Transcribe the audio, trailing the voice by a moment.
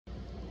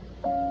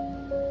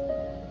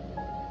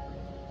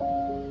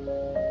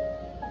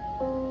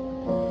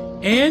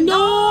and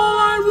all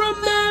I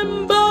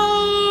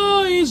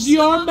remember is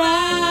your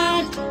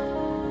back.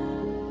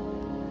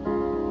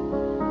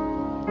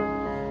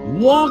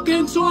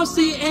 Walking towards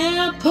the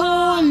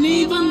airport,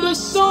 leaving the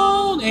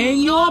soul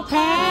in your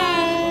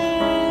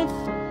path.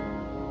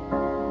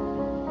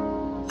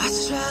 I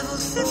traveled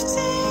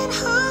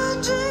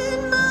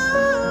 1,500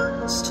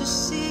 miles to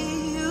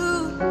see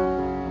you.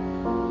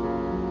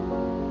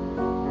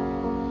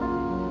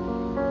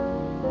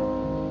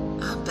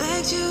 I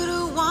begged you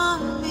to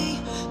want me,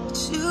 but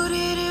you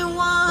didn't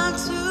want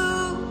to.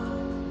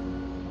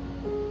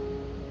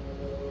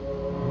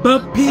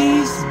 But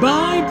piece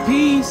by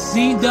piece,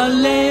 see the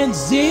land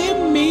zip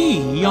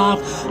me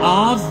off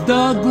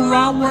the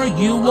ground where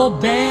you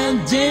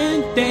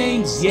abandoned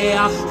things.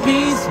 Yeah,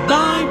 piece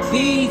by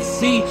piece,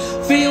 see,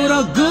 feel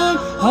the good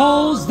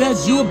holes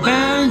that you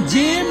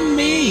abandoned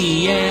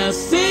me. Yeah,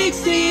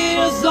 6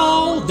 years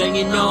old, and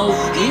you know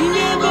he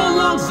never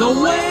walks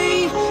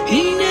away.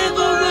 He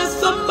never asks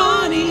for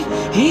money.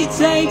 He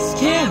takes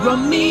care of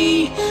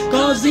me,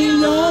 'cause he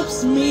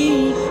loves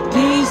me.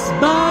 Piece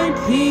by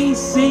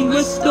piece, he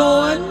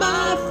restored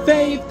my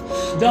faith.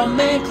 The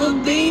man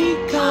could be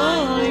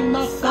kind,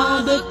 my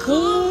father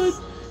could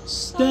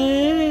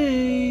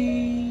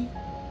stay.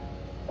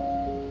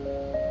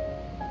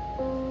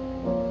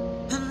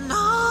 And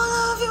all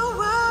of your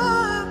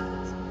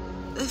words,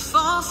 they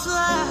fall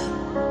flat.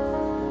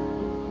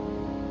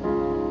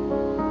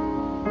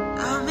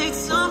 I made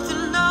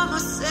something of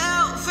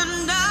myself, and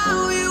now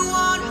you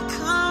wanna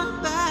come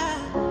back.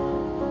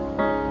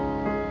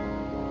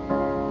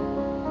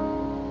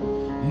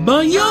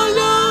 But your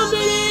love, it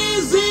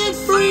isn't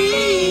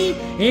free.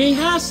 It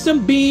has to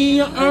be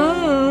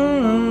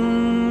earned.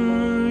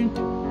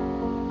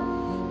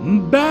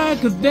 Back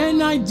then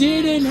I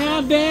didn't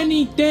have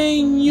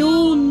anything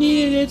you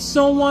needed,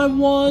 so I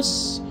was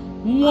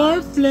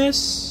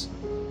worthless.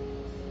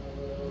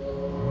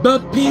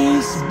 But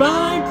piece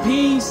by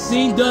piece,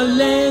 see the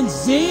land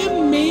zip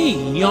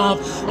me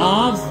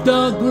off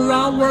the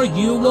ground where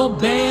you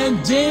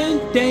abandoned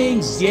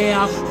things.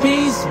 Yeah,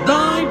 piece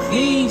by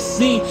piece,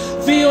 see,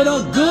 feel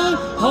the good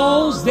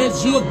holes that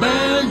you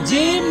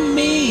abandoned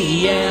me.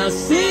 Yeah,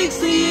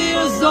 6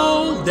 years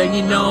old, and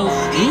you know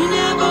he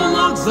never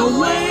walks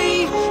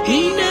away.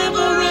 He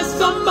never asks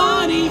for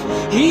money.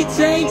 He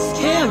takes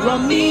care of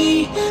me,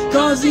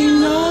 'cause he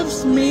loves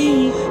me.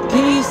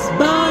 Piece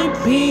by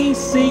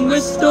piece, he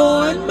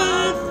restored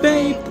my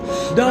faith.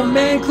 The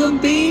man could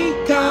be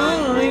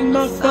kind,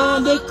 my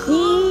father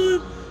could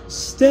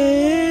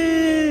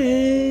stay.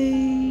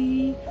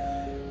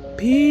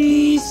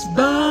 Piece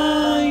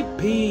by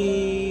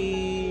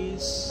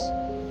piece.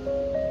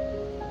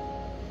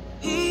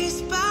 Piece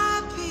by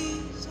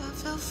piece, I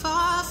fell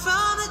far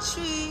from the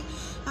tree.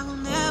 I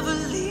will never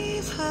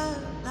leave her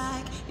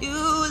like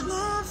you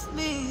left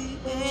me.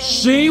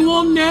 She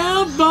will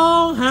never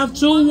have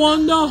to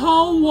wonder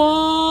her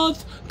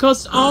worth,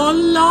 'cause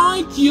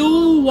unlike you,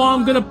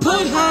 I'm gonna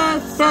put her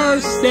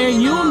first. And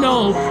you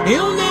know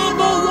he'll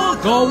never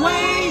walk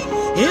away.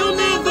 He'll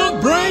never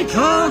break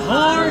her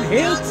heart.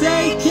 He'll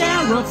take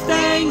care of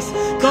things,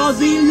 'cause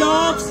he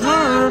loves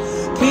her.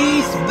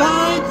 Piece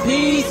by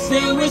piece,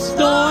 he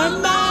restored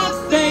my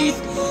faith.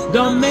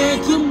 The man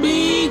can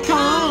be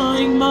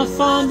kind, my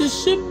father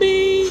should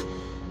be.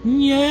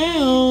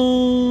 Yeah.